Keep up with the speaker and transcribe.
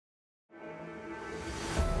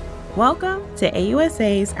Welcome to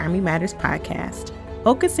AUSA's Army Matters podcast,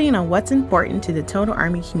 focusing on what's important to the total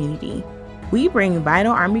Army community. We bring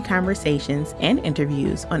vital Army conversations and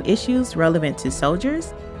interviews on issues relevant to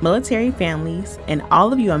soldiers, military families, and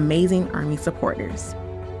all of you amazing Army supporters.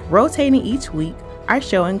 Rotating each week, our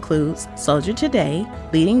show includes Soldier Today,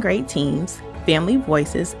 Leading Great Teams, Family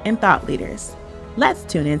Voices, and Thought Leaders. Let's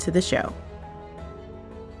tune into the show.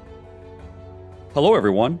 Hello,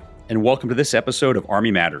 everyone, and welcome to this episode of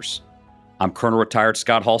Army Matters. I'm Colonel Retired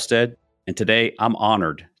Scott Halstead, and today I'm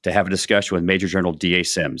honored to have a discussion with Major General D.A.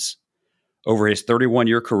 Sims. Over his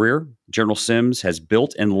 31-year career, General Sims has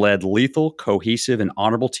built and led lethal, cohesive, and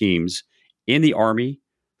honorable teams in the Army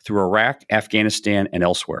through Iraq, Afghanistan, and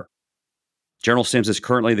elsewhere. General Sims is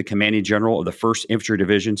currently the commanding general of the 1st Infantry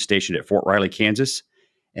Division stationed at Fort Riley, Kansas,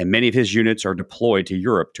 and many of his units are deployed to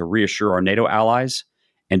Europe to reassure our NATO allies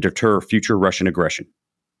and deter future Russian aggression.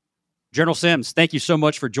 General Sims, thank you so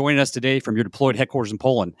much for joining us today from your deployed headquarters in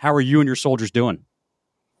Poland. How are you and your soldiers doing?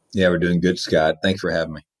 Yeah, we're doing good, Scott. Thanks for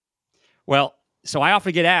having me. Well, so I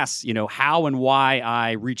often get asked, how and why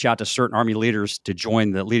I reach out to certain Army leaders to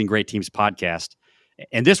join the Leading Great Teams podcast.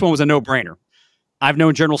 And this one was a no-brainer. I've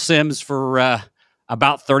known General Sims for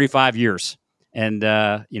about 35 years. And,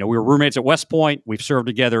 we were roommates at West Point. We've served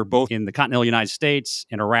together both in the continental United States,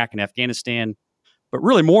 in Iraq and Afghanistan. But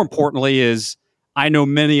really more importantly is I know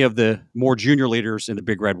many of the more junior leaders in the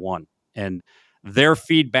Big Red One, and their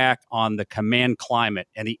feedback on the command climate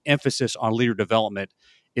and the emphasis on leader development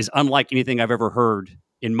is unlike anything I've ever heard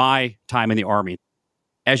in my time in the Army.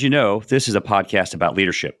 As you know, this is a podcast about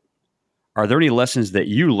leadership. Are there any lessons that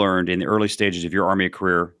you learned in the early stages of your Army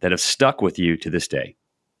career that have stuck with you to this day?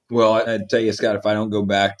 Well, I'd tell you, Scott, if I don't go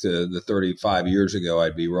back to the 35 years ago,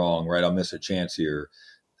 I'd be wrong, right? I'll miss a chance here.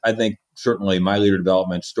 I think certainly my leader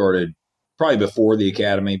development started probably before the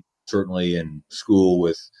academy, certainly in school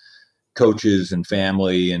with coaches and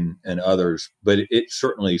family and others. But it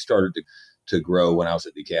certainly started to grow when I was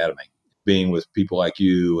at the academy, being with people like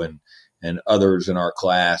you and others in our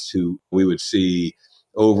class who we would see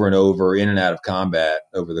over and over in and out of combat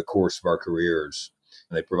over the course of our careers.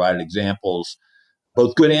 And they provided examples,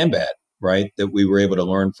 both good and bad, right, that we were able to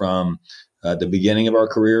learn from the beginning of our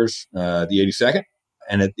careers, the 82nd.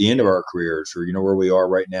 And at the end of our careers, or where we are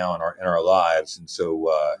right now in our lives. And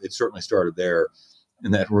so it certainly started there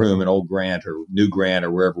in that room in Old Grant or New Grant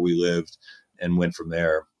or wherever we lived, and went from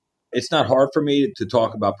there. It's not hard for me to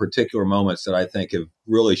talk about particular moments that I think have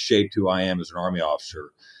really shaped who I am as an Army officer.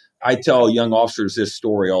 I tell young officers this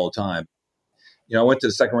story all the time. I went to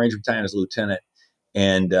the 2nd Ranger Battalion as a lieutenant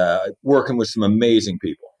and working with some amazing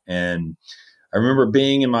people. And I remember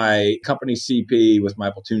being in my company CP with my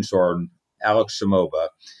platoon sergeant, Alex Samoba,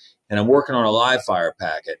 and I'm working on a live fire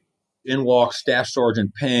packet. In walks Staff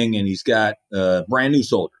Sergeant Ping, and he's got a brand new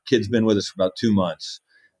soldier. Kid's been with us for about 2 months,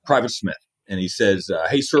 Private Smith. And he says,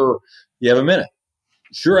 hey, sir, you have a minute?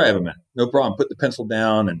 Sure, I have a minute. No problem. Put the pencil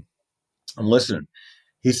down, and I'm listening.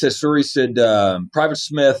 He says, sir, Private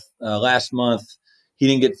Smith, last month, he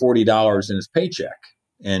didn't get $40 in his paycheck.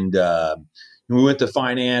 And we went to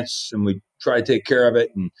finance, and we tried to take care of it.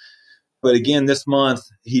 But again, this month,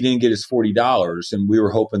 he didn't get his $40, and we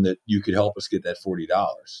were hoping that you could help us get that $40.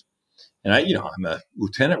 And I'm a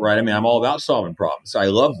lieutenant, right? I mean, I'm all about solving problems. So I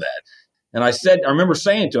love that. And I remember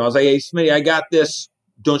saying to him, I was like, hey, Smitty, I got this.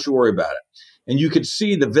 Don't you worry about it. And you could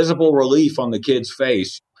see the visible relief on the kid's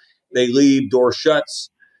face. They leave, door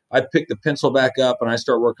shuts. I pick the pencil back up, and I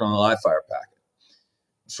start working on the live fire packet.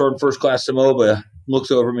 Sergeant First Class Samoba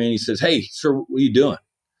looks over at me, and he says, hey, sir, what are you doing?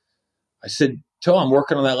 I said, I'm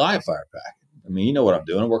working on that live fire packet. I mean, you know what I'm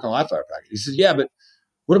doing. I'm working on a live fire packet. He says, yeah, but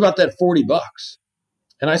what about that $40?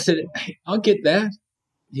 And I said, hey, I'll get that.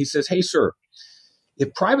 He says, hey, sir,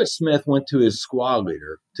 if Private Smith went to his squad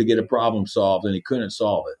leader to get a problem solved and he couldn't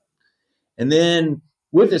solve it, and then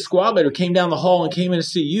with his squad leader came down the hall and came in to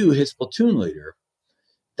see you, his platoon leader,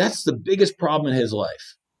 that's the biggest problem in his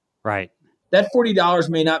life. Right. That $40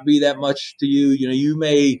 may not be that much to you. You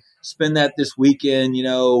may spend that this weekend,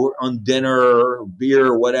 on dinner or beer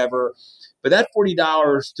or whatever. But that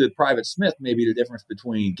 $40 to Private Smith may be the difference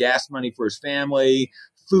between gas money for his family,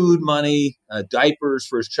 food money, diapers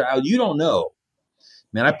for his child. You don't know.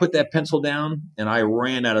 Man, I put that pencil down and I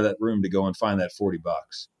ran out of that room to go and find that $40.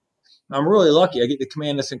 I'm really lucky. I get to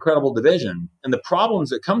command this incredible division. And the problems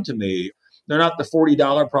that come to me, they're not the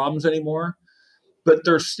 $40 problems anymore. But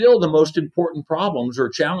they're still the most important problems or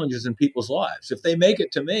challenges in people's lives. If they make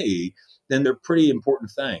it to me, then they're pretty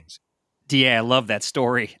important things. DA, I love that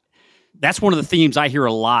story. That's one of the themes I hear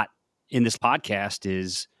a lot in this podcast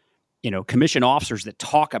is, commissioned officers that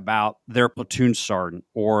talk about their platoon sergeant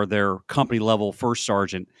or their company level first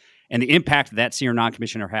sergeant and the impact that senior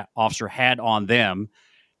non-commissioned officer had on them.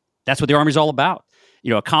 That's what the Army's all about.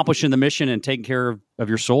 Accomplishing the mission and taking care of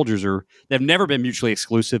your soldiers they've never been mutually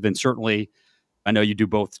exclusive. And certainly, I know you do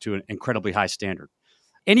both to an incredibly high standard.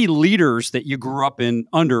 Any leaders that you grew up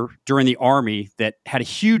under during the Army that had a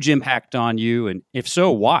huge impact on you? And if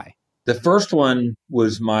so, why? The first one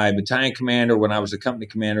was my battalion commander when I was a company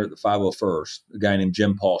commander at the 501st, a guy named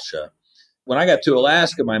Jim Paulsha. When I got to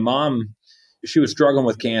Alaska, my mom, she was struggling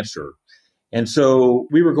with cancer. And so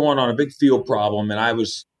we were going on a big field problem, and I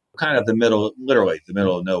was kind of literally the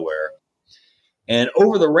middle of nowhere. And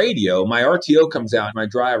over the radio, my RTO comes out, my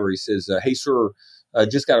driver, he says, "Hey, sir,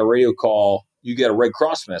 just got a radio call. You get a Red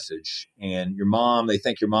Cross message, and they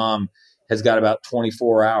think your mom has got about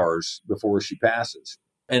 24 hours before she passes."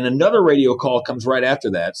 And another radio call comes right after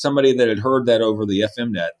that. Somebody that had heard that over the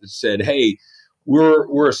FM net that said, "Hey,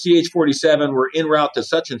 we're a CH-47. We're en route to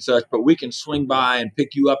such and such, but we can swing by and pick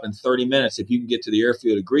you up in 30 minutes if you can get to the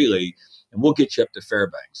airfield of Greeley, and we'll get you up to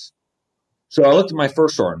Fairbanks." So I looked at my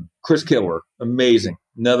first sergeant, Chris Killer, amazing,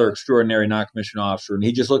 another extraordinary non-commissioned officer. And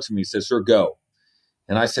he just looks at me and says, "Sir, go."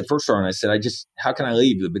 And I said, "First sergeant," I said, how can I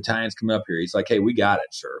leave? The battalion's coming up here. He's like, "Hey, we got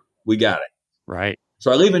it, sir. We got it." Right.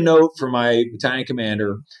 So I leave a note for my battalion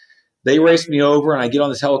commander. They race me over, and I get on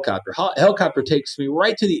this helicopter. Helicopter takes me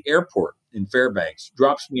right to the airport in Fairbanks,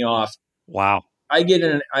 drops me off. Wow. I get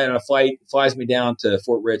in a flight, flies me down to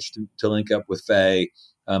Fort Rich to link up with Faye,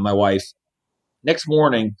 my wife. Next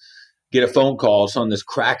morning, get a phone call. It's on this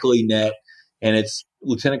crackly net, and it's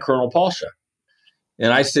Lieutenant Colonel Paulsha.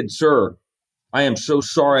 And I said, "Sir, I am so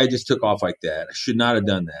sorry I just took off like that. I should not have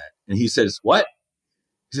done that." And he says, "What?"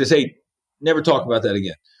 He says, "Hey, never talk about that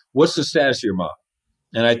again. What's the status of your mom?"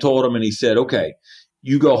 And I told him, and he said, "Okay,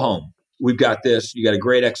 you go home. We've got this. You got a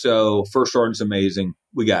great XO. First sergeant's amazing.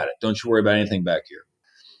 We got it. Don't you worry about anything back here."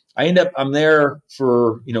 I'm there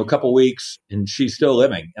for, a couple of weeks, and she's still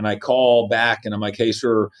living. And I call back, and I'm like, "Hey,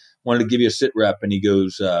 sir, wanted to give you a sit rep." And he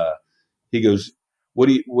goes, what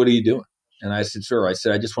are you doing? And I said, "Sir," I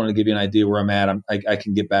just wanted to give you an idea where I'm at. I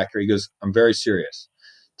can get back here. He goes, "I'm very serious.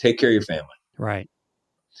 Take care of your family." Right.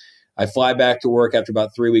 I fly back to work after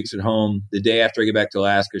about 3 weeks at home. The day after I get back to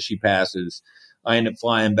Alaska, she passes. I end up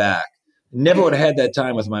flying back. Never would have had that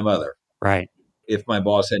time with my mother. Right. If my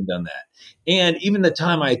boss hadn't done that. And even the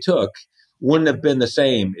time I took wouldn't have been the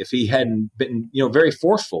same if he hadn't been, very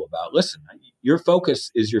forceful about, "Listen, your focus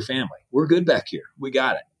is your family. We're good back here. We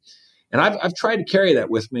got it." And I've tried to carry that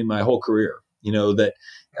with me my whole career, that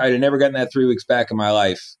I'd have never gotten that 3 weeks back in my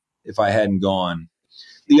life if I hadn't gone.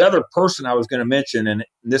 The other person I was going to mention, and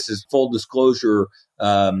this is full disclosure,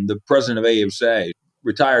 the president of AUSA,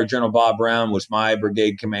 retired General Bob Brown, was my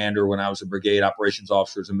brigade commander when I was a brigade operations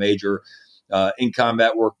officer as a major. In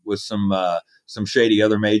combat work with some shady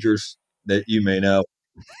other majors that you may know.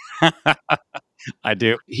 I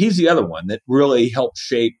do. He's the other one that really helped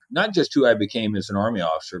shape not just who I became as an Army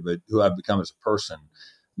officer, but who I've become as a person.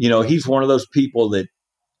 He's one of those people that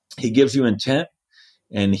he gives you intent,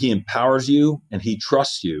 and he empowers you, and he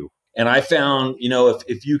trusts you. And I found,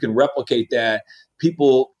 if you can replicate that,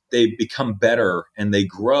 people, they become better and they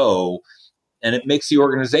grow. And it makes the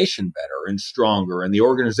organization better and stronger, and the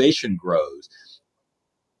organization grows.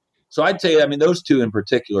 So I'd say, those two in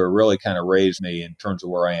particular really kind of raised me in terms of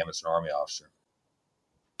where I am as an Army officer.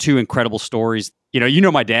 Two incredible stories.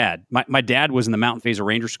 My dad. My dad was in the Mountain Phaser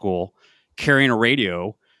Ranger School carrying a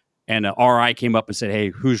radio, and an RI came up and said, "Hey,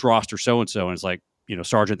 who's roster so-and-so?" And it's like,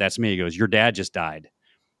 "Sergeant, that's me." He goes, "Your dad just died."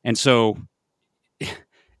 And so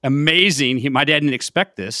amazing. My dad didn't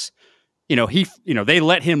expect this. They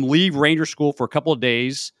let him leave Ranger School for a couple of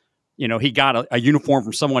days. He got a uniform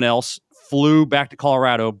from someone else, flew back to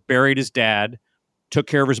Colorado, buried his dad, took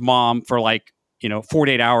care of his mom for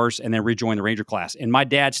 48 hours, and then rejoined the Ranger class. And my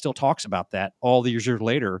dad still talks about that all these years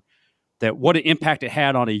later, that what an impact it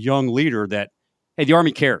had on a young leader that, hey, the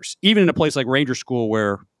Army cares, even in a place like Ranger School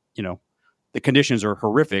where, the conditions are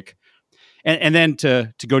horrific. And then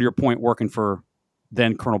to go to your point, working for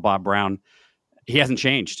then Colonel Bob Brown, he hasn't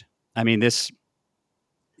changed.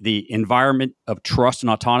 The environment of trust and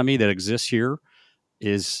autonomy that exists here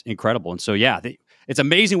is incredible. And so, it's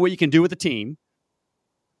amazing what you can do with a team.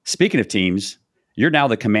 Speaking of teams, you're now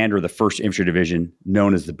the commander of the 1st Infantry Division,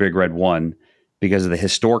 known as the Big Red One, because of the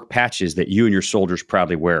historic patches that you and your soldiers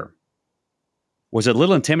proudly wear. Was it a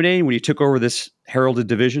little intimidating when you took over this heralded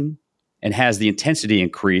division? And has the intensity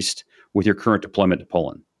increased with your current deployment to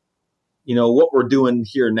Poland? What we're doing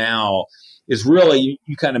here now is really,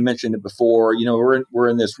 you kind of mentioned it before, we're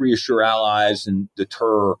in this reassure allies and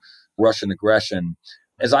deter Russian aggression.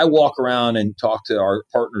 As I walk around and talk to our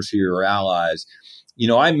partners here, or allies,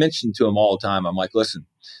 I mention to them all the time, I'm like, "Listen,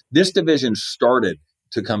 This division started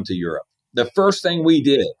to come to Europe. The first thing we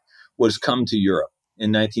did was come to Europe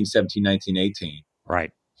in 1917, 1918.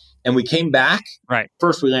 Right. And we came back. Right.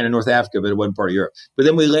 First, we landed in North Africa, but it wasn't part of Europe. But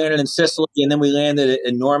then we landed in Sicily, and then we landed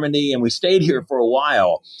in Normandy, and we stayed here for a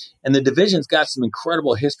while. And the division's got some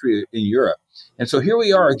incredible history in Europe. And so here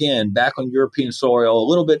we are again, back on European soil, a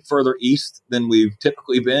little bit further east than we've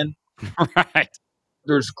typically been. Right.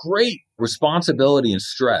 There's great responsibility and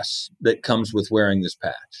stress that comes with wearing this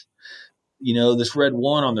patch. You know, this red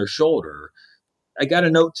one on their shoulder. I got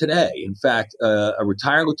a note today. In fact, a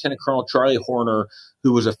retired Lieutenant Colonel Charlie Horner,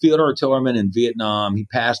 who was a field artilleryman in Vietnam, he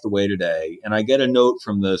passed away today. And I get a note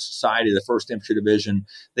from the Society, the 1st Infantry Division.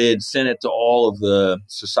 They had sent it to all of the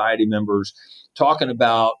Society members talking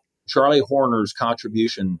about Charlie Horner's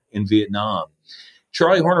contribution in Vietnam.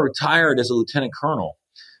 Charlie Horner retired as a lieutenant colonel,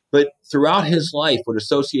 but throughout his life would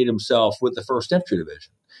associate himself with the 1st Infantry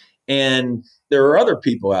Division. And there are other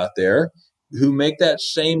people out there who make that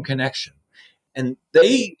same connection. And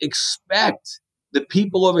they expect the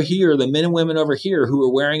people over here, the men and women over here who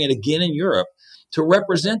are wearing it again in Europe, to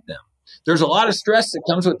represent them. There's a lot of stress that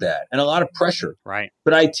comes with that and a lot of pressure. Right.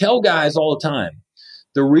 But I tell guys all the time,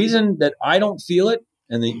 the reason that I don't feel it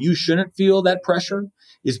and that you shouldn't feel that pressure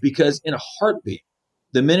is because in a heartbeat,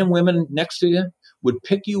 the men and women next to you would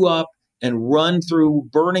pick you up and run through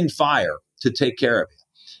burning fire to take care of you.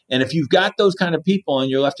 And if you've got those kind of people on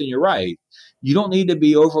your left and your right, you don't need to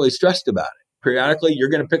be overly stressed about it. Periodically, you're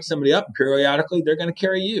going to pick somebody up, and periodically, they're going to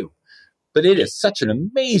carry you. But it is such an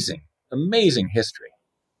amazing, amazing history.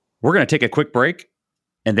 We're going to take a quick break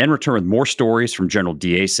and then return with more stories from General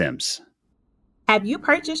D.A. Sims. Have you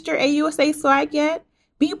purchased your AUSA swag yet?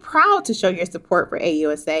 Be proud to show your support for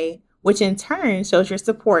AUSA, which in turn shows your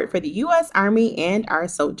support for the U.S. Army and our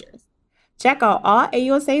soldiers. Check out all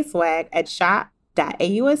AUSA swag at shop.ausa.org.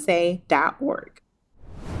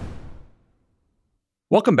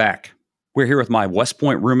 Welcome back. We're here with my West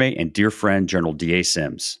Point roommate and dear friend, General D.A.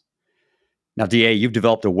 Sims. Now, D.A., you've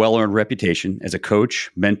developed a well-earned reputation as a coach,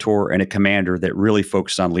 mentor, and a commander that really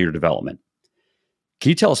focuses on leader development. Can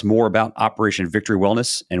you tell us more about Operation Victory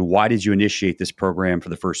Wellness and why did you initiate this program for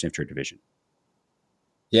the 1st Infantry Division?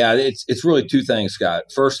 Yeah, it's really two things,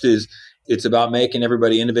 Scott. First is it's about making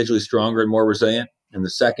everybody individually stronger and more resilient. And the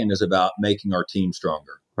second is about making our team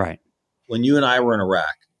stronger. Right. When you and I were in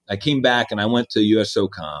Iraq, I came back and I went to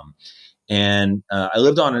USSOCOM. And I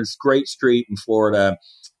lived on this great street in Florida,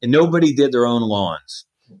 and nobody did their own lawns,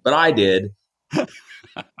 but I did.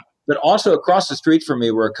 But also across the street from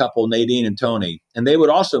me were a couple, Nadine and Tony, and they would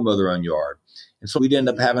also mow their own yard. And so we'd end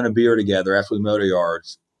up having a beer together after we mowed our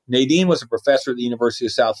yards. Nadine was a professor at the University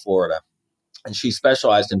of South Florida, and she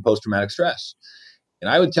specialized in post-traumatic stress. And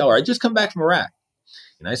I would tell her, I just come back from Iraq.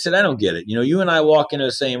 And I said, I don't get it. You know, you and I walk into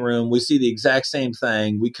the same room. We see the exact same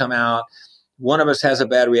thing. We come out. One of us has a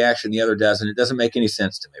bad reaction, the other doesn't. It doesn't make any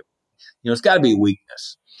sense to me. You know, it's got to be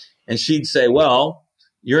weakness. And she'd say, well,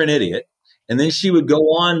 you're an idiot. And then she would go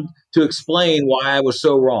on to explain why I was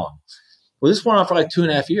so wrong. Well, this went on for like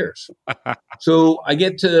 2.5 years. So I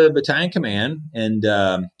get to battalion command and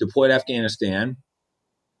deployed to Afghanistan.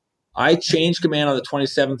 I changed command on the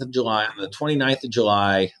 27th of July. On the 29th of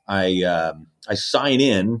July, I sign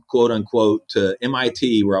in, quote unquote, to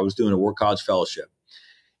MIT, where I was doing a War College fellowship.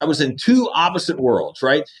 I was in two opposite worlds,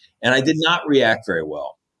 right? And I did not react very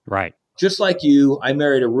well. Right. Just like you, I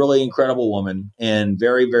married a really incredible woman and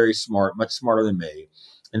very, very smart, much smarter than me.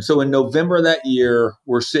 And so in November of that year,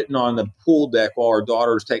 we're sitting on the pool deck while our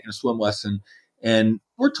daughter's taking a swim lesson. And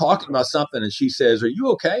we're talking about something. And she says, are you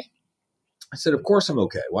okay? I said, of course I'm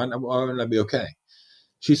okay. Why wouldn't I be okay?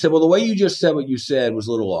 She said, well, the way you just said what you said was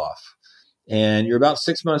a little off. And you're about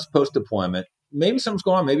 6 months post-deployment. Maybe something's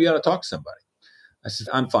going on. Maybe you ought to talk to somebody. I said,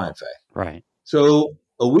 I'm fine, Faye. Right. So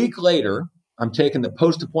a week later, I'm taking the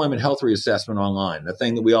post-deployment health reassessment online, the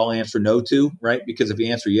thing that we all answer no to, right? Because if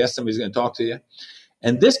you answer yes, somebody's going to talk to you.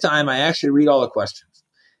 And this time I actually read all the questions.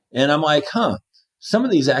 And I'm like, some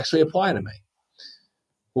of these actually apply to me.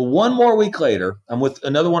 Well, one more week later, I'm with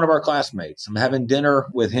another one of our classmates. I'm having dinner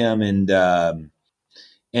with him,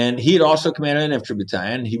 and he had also commanded an infantry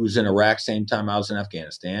battalion. He was in Iraq same time I was in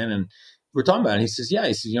Afghanistan. And we're talking about it. And he says, yeah.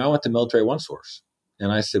 He says, I went to Military One Source.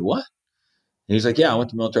 And I said, what? And he's like, yeah, I went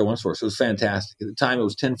to Military One Source. It was fantastic. At the time, it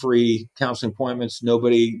was 10 free counseling appointments.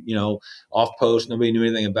 Nobody, off post. Nobody knew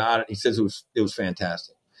anything about it. He says it was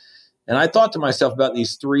fantastic. And I thought to myself about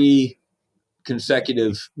these 3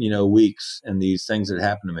 consecutive, weeks and these things that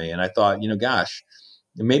happened to me. And I thought, gosh,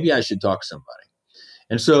 maybe I should talk to somebody.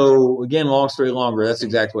 And so again, long story longer, that's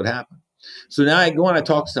exactly what happened. So now I go and I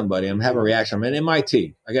talk to somebody, I'm having a reaction. I'm at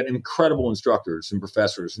MIT. I got incredible instructors and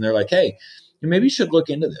professors, and they're like, hey, maybe you should look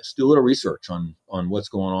into this, do a little research on what's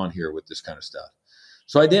going on here with this kind of stuff.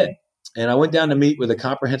 So I did. And I went down to meet with a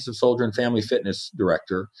comprehensive soldier and family fitness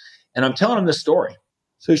director, and I'm telling him this story.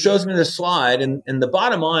 So he shows me this slide, and the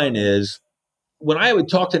bottom line is, when I would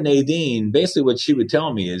talk to Nadine, basically what she would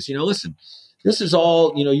tell me is, listen, this is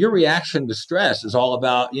all, your reaction to stress is all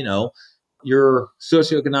about, your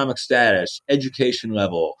socioeconomic status, education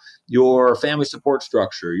level, your family support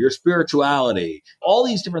structure, your spirituality, all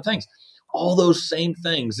these different things, all those same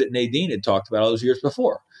things that Nadine had talked about all those years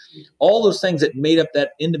before, all those things that made up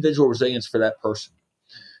that individual resilience for that person.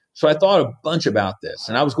 So I thought a bunch about this,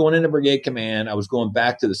 and I was going into brigade command. I was going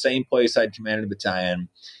back to the same place I'd commanded a battalion,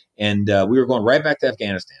 and we were going right back to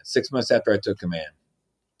Afghanistan 6 months after I took command.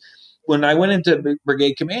 When I went into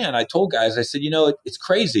brigade command, I told guys, I said, it's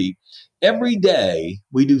crazy. Every day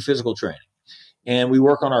we do physical training and we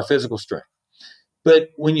work on our physical strength. But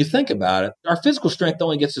when you think about it, our physical strength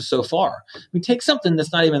only gets us so far. We take something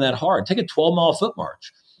that's not even that hard. Take a 12-mile foot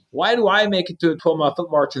march. Why do I make it to a 12-mile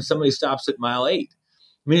foot march and somebody stops at mile 8?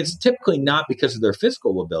 I mean, it's typically not because of their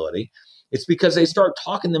physical ability. It's because they start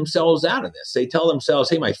talking themselves out of this. They tell themselves,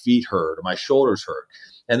 hey, my feet hurt or my shoulders hurt.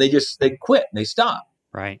 And they quit and they stop.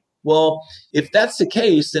 Right. Well, if that's the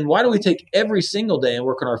case, then why do we take every single day and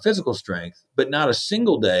work on our physical strength, but not a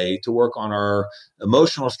single day to work on our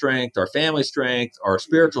emotional strength, our family strength, our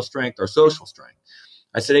spiritual strength, our social strength?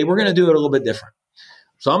 I said, hey, we're going to do it a little bit different.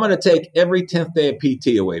 So I'm going to take every 10th day of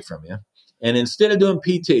PT away from you. And instead of doing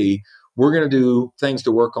PT, we're going to do things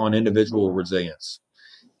to work on individual resilience.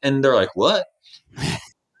 And they're like, what?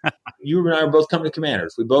 You and I are both company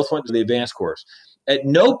commanders. We both went to the advanced course. At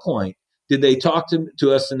no point did they talk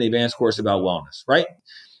to us in the advanced course about wellness, right?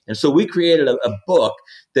 And so we created a book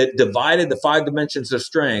that divided the 5 dimensions of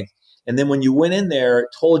strength. And then when you went in there,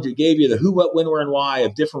 it gave you the who, what, when, where, and why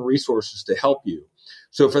of different resources to help you.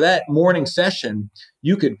 So for that morning session,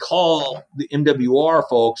 you could call the MWR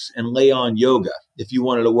folks and lay on yoga if you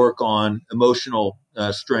wanted to work on emotional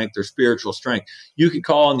strength or spiritual strength. You could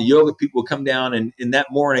call on the yoga people, come down and in that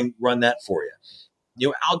morning run that for you.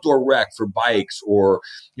 Outdoor rec for bikes, or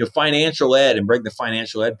financial ed, and bring the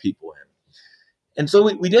financial ed people in. And so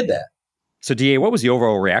we did that. So DA, what was the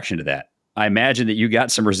overall reaction to that? I imagine that you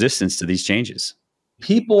got some resistance to these changes.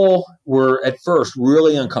 People were at first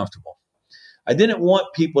really uncomfortable. I didn't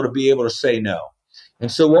want people to be able to say no.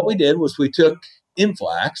 And so what we did was we took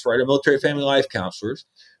MFLACs, right, our military family life counselors,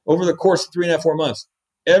 over the course of 3.5, 4 months.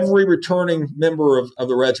 Every returning member of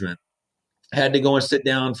the regiment had to go and sit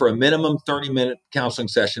down for a minimum 30-minute counseling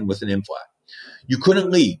session with an MFLAC. You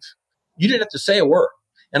couldn't leave. You didn't have to say a word.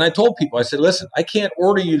 And I told people, I said, listen, I can't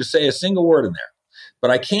order you to say a single word in there,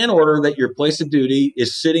 but I can order that your place of duty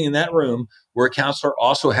is sitting in that room where a counselor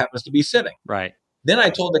also happens to be sitting. Right. Then I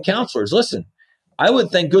told the counselors, listen, I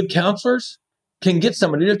would think good counselors can get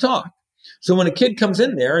somebody to talk. So when a kid comes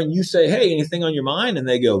in there and you say, hey, anything on your mind? And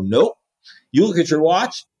they go, nope. You look at your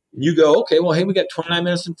watch and you go, okay, well, hey, we got 29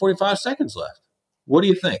 minutes and 45 seconds left. What do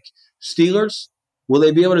you think? Steelers? Will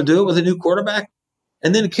they be able to do it with a new quarterback?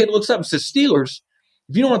 And then the kid looks up and says, Steelers?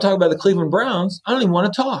 If you don't want to talk about the Cleveland Browns, I don't even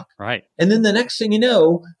want to talk. Right. And then the next thing you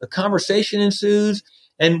know, a conversation ensues.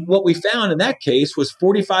 And what we found in that case was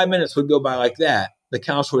 45 minutes would go by like that. The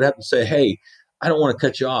counselor would have to say, hey, I don't want to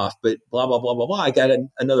cut you off, but blah, blah, blah, blah, blah. I got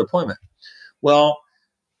another appointment. Well,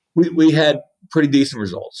 we had pretty decent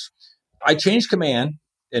results. I changed command,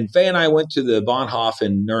 and Faye and I went to the Bahnhof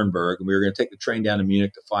in Nuremberg, and we were going to take the train down to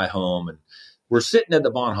Munich to fly home. And we're sitting at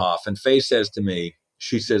the Bahnhof, and Faye says to me,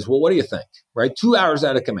 she says, well, what do you think? Right? 2 hours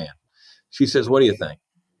out of command. She says, what do you think?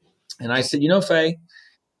 And I said, Faye,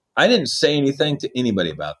 I didn't say anything to anybody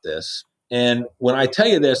about this. And when I tell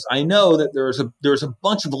you this, I know that there's a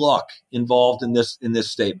bunch of luck involved in this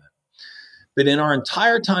statement. But in our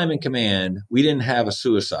entire time in command, we didn't have a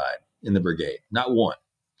suicide in the brigade, not one.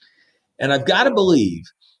 And I've got to believe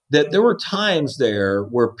that there were times there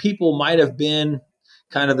where people might have been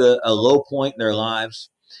kind of a low point in their lives,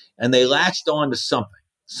 and they latched on to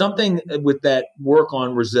something with that work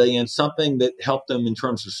on resilience, something that helped them in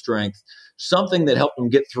terms of strength, something that helped them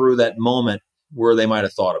get through that moment where they might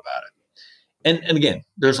have thought about it. And again,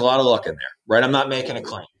 there's a lot of luck in there, right? I'm not making a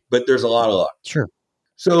claim, but there's a lot of luck. Sure.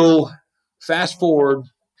 So fast forward,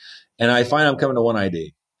 and I find I'm coming to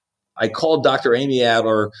 1ID. I called Dr. Amy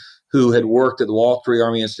Adler, who had worked at the Walk 3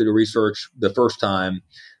 Army Institute of Research the first time.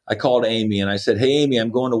 I called Amy and I said, hey, Amy,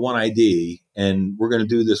 I'm going to 1ID and we're going to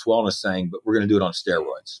do this wellness thing, but we're going to do it on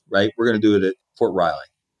steroids, right? We're going to do it at Fort Riley.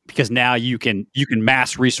 Because now you can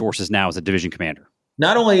mass resources now as a division commander.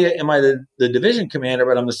 Not only am I the division commander,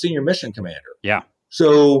 but I'm the senior mission commander. Yeah.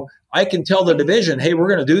 So I can tell the division, hey, we're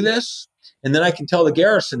going to do this. And then I can tell the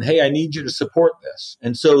garrison, hey, I need you to support this.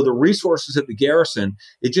 And so the resources at the garrison,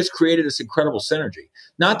 it just created this incredible synergy.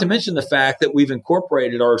 Not to mention the fact that we've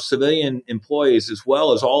incorporated our civilian employees as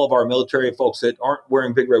well as all of our military folks that aren't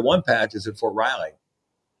wearing Big Red 1 patches at Fort Riley.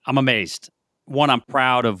 I'm amazed. One, I'm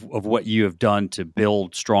proud of what you have done to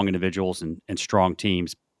build strong individuals and strong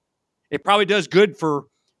teams. It probably does good for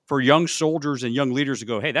young soldiers and young leaders to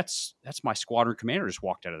go, hey, that's my squadron commander just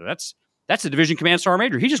walked out of that. That's the division command sergeant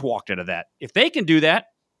major. He just walked out of that. If they can do that,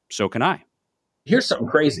 so can I. Here's something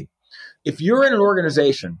crazy. If you're in an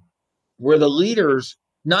organization where the leaders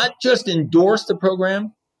not just endorse the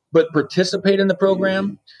program, but participate in the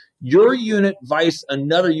program, your unit vice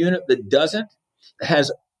another unit that doesn't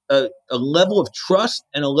has a level of trust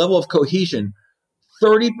and a level of cohesion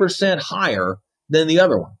 30% higher than the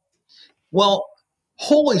other one. Well,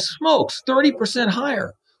 holy smokes, 30%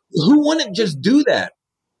 higher. Who wouldn't just do that?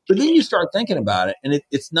 But then you start thinking about it, and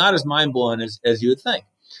it's not as mind-blowing as you would think,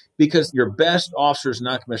 because your best officers,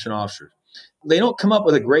 non-commissioned officers, they don't come up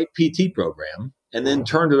with a great PT program and then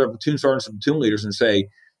turn to their platoon sergeants and platoon leaders and say,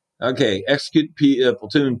 okay, execute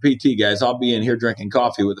platoon PT, guys. I'll be in here drinking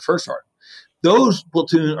coffee with the first sergeant. Those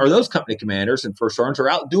platoon or those company commanders and first sergeants are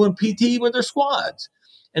out doing PT with their squads.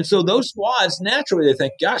 And so those squads, naturally, they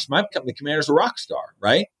think, gosh, my company commander's a rock star,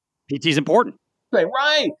 right? PT's important.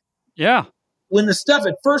 Right. Yeah. When the stuff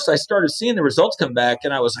at first, I started seeing the results come back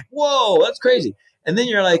and I was like, whoa, that's crazy. And then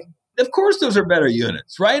you're like, of course, those are better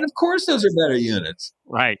units, right? Of course, those are better units.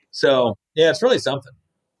 Right. So, yeah, it's really something.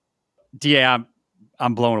 Yeah,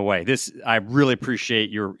 I'm blown away. I really appreciate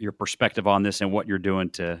your perspective on this and what you're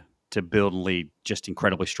doing to build and lead just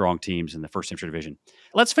incredibly strong teams in the 1st Infantry Division.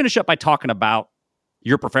 Let's finish up by talking about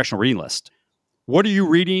your professional reading list. What are you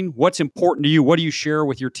reading? What's important to you? What do you share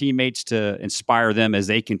with your teammates to inspire them as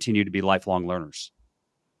they continue to be lifelong learners?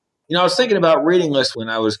 I was thinking about reading lists when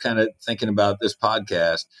I was kind of thinking about this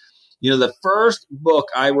podcast. The first book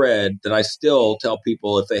I read that I still tell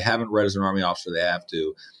people if they haven't read as an Army officer, they have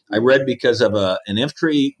to. I read because of an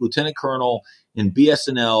infantry lieutenant colonel in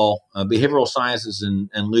BSNL, Behavioral Sciences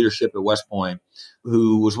and Leadership at West Point,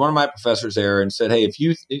 who was one of my professors there and said, hey,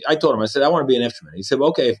 I told him, I said, I want to be an infantryman. He said, well,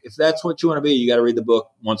 okay, if that's what you want to be, you got to read the book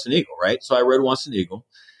Once an Eagle, right? So I read Once an Eagle,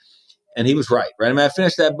 and he was right? I mean, I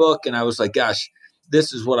finished that book and I was like, gosh,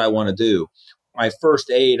 this is what I want to do. My first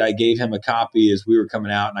aide, I gave him a copy as we were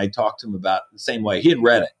coming out, and I talked to him about the same way. He had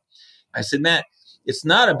read it. I said, Matt, it's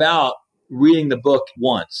not about reading the book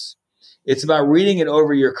once. It's about reading it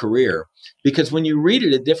over your career, because when you read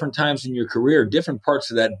it at different times in your career, different parts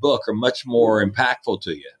of that book are much more impactful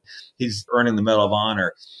to you. He's earning the Medal of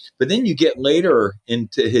Honor. But then you get later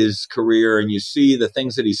into his career and you see the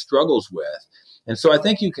things that he struggles with. And so I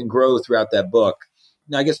think you can grow throughout that book.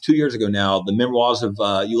 Now, I guess 2 years ago now, the memoirs of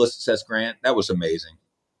Ulysses S. Grant, that was amazing.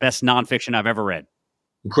 Best nonfiction I've ever read.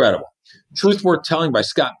 Incredible. Truth Worth Telling by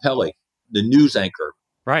Scott Pelley, the news anchor.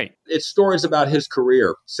 Right. It's stories about his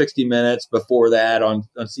career, 60 Minutes, before that on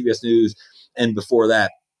CBS News, and before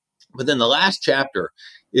that. But then the last chapter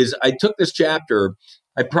is, I took this chapter,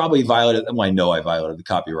 I probably violated, well, I know I violated the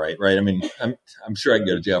copyright, right? I mean, I'm sure I can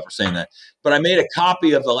go to jail for saying that. But I made a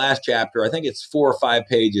copy of the last chapter. I think it's 4 or 5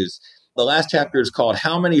 pages. The last chapter is called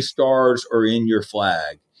How Many Stars Are in Your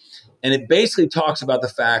Flag? And it basically talks about the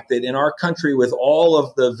fact that in our country, with all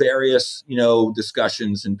of the various,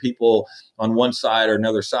 discussions and people on one side or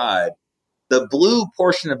another side, the blue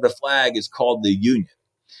portion of the flag is called the Union.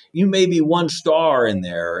 You may be 1 star in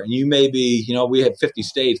there, and you may be, we have 50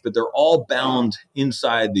 states, but they're all bound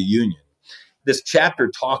inside the Union. This chapter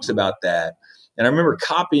talks about that. And I remember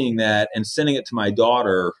copying that and sending it to my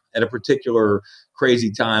daughter at a particular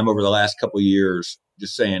crazy time over the last couple of years,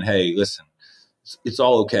 just saying, hey, listen, it's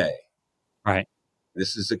all okay. Right.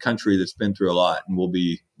 This is a country that's been through a lot, and we'll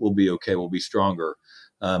be okay. We'll be stronger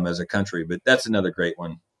as a country. But that's another great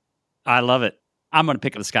one. I love it. I'm going to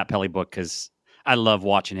pick up the Scott Pelley book because I love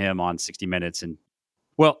watching him on 60 Minutes. And,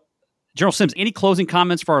 well, General Sims, any closing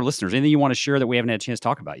comments for our listeners? Anything you want to share that we haven't had a chance to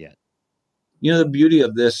talk about yet? The beauty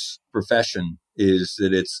of this profession is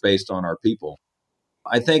that it's based on our people.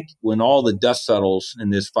 I think when all the dust settles in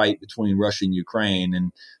this fight between Russia and Ukraine,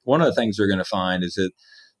 and one of the things they're going to find is that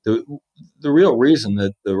the real reason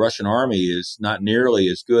that the Russian army is not nearly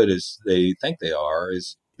as good as they think they are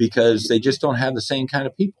is because they just don't have the same kind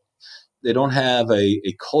of people. They don't have a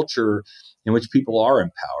culture in which people are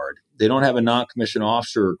empowered. They don't have a non-commissioned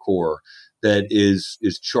officer corps that is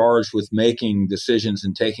charged with making decisions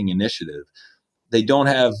and taking initiative. They don't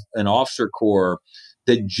have an officer corps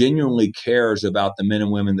that genuinely cares about the men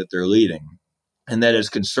and women that they're leading. and that is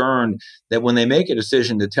concerned that when they make a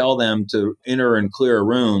decision to tell them to enter and clear a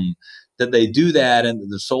room, that they do that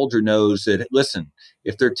and the soldier knows that, listen,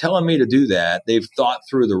 if they're telling me to do that, they've thought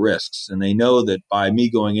through the risks and they know that by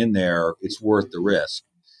me going in there, it's worth the risk.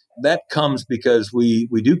 That comes because we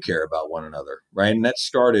do care about one another, right? And that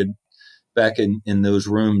started back in those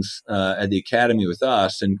rooms at the academy with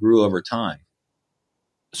us and grew over time.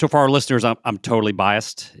 So for our listeners, I'm totally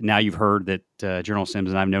biased. Now you've heard that General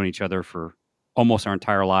Sims and I've known each other for almost our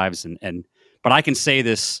entire lives, but I can say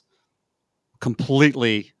this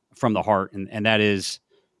completely from the heart, and that is,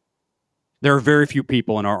 there are very few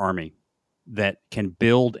people in our Army that can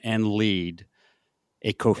build and lead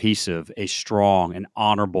a cohesive, a strong, and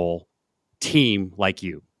honorable team like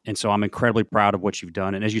you. And so I'm incredibly proud of what you've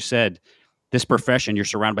done. And as you said, this profession, you're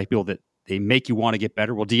surrounded by people that they make you want to get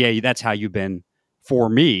better. Well, DA, that's how you've been for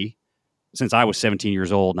me since I was 17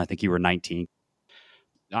 years old, and I think you were 19.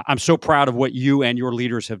 I'm so proud of what you and your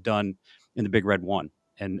leaders have done in the Big Red One.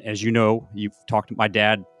 And as you know, you've talked to my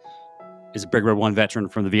dad is a Big Red One veteran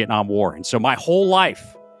from the Vietnam War. And so my whole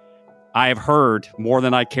life, I have heard more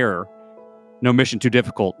than I care, no mission too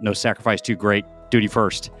difficult, no sacrifice too great, duty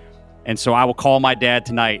first. And so I will call my dad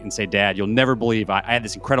tonight and say, Dad, you'll never believe I had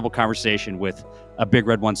this incredible conversation with a Big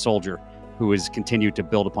Red One soldier who has continued to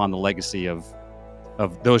build upon the legacy of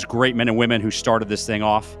those great men and women who started this thing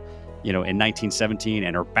off, in 1917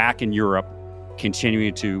 and are back in Europe,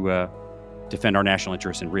 continuing to defend our national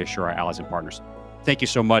interests and reassure our allies and partners. Thank you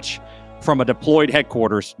so much from a deployed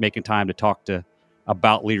headquarters, making time to talk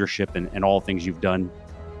about leadership and all the things you've done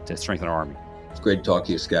to strengthen our Army. It's great to talk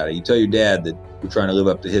to you, Scotty. You tell your dad that we're trying to live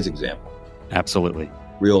up to his example. Absolutely.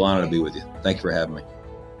 Real honor to be with you. Thank you for having me.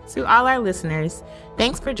 To all our listeners,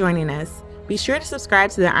 thanks for joining us. Be sure to subscribe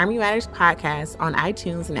to the Army Matters podcast on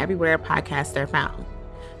iTunes and everywhere podcasts are found.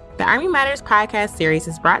 The Army Matters podcast series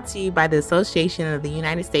is brought to you by the Association of the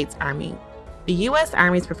United States Army, the U.S.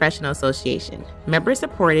 Army's professional association,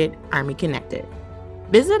 member-supported, Army-connected.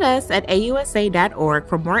 Visit us at ausa.org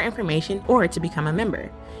for more information or to become a member.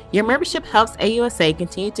 Your membership helps AUSA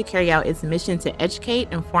continue to carry out its mission to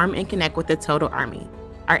educate, inform, and connect with the total Army,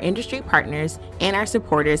 our industry partners, and our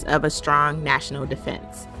supporters of a strong national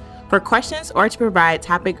defense. For questions or to provide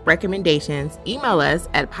topic recommendations, email us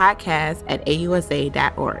at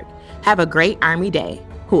podcast@ausa.org. Have a great Army Day.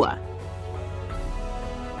 Hua.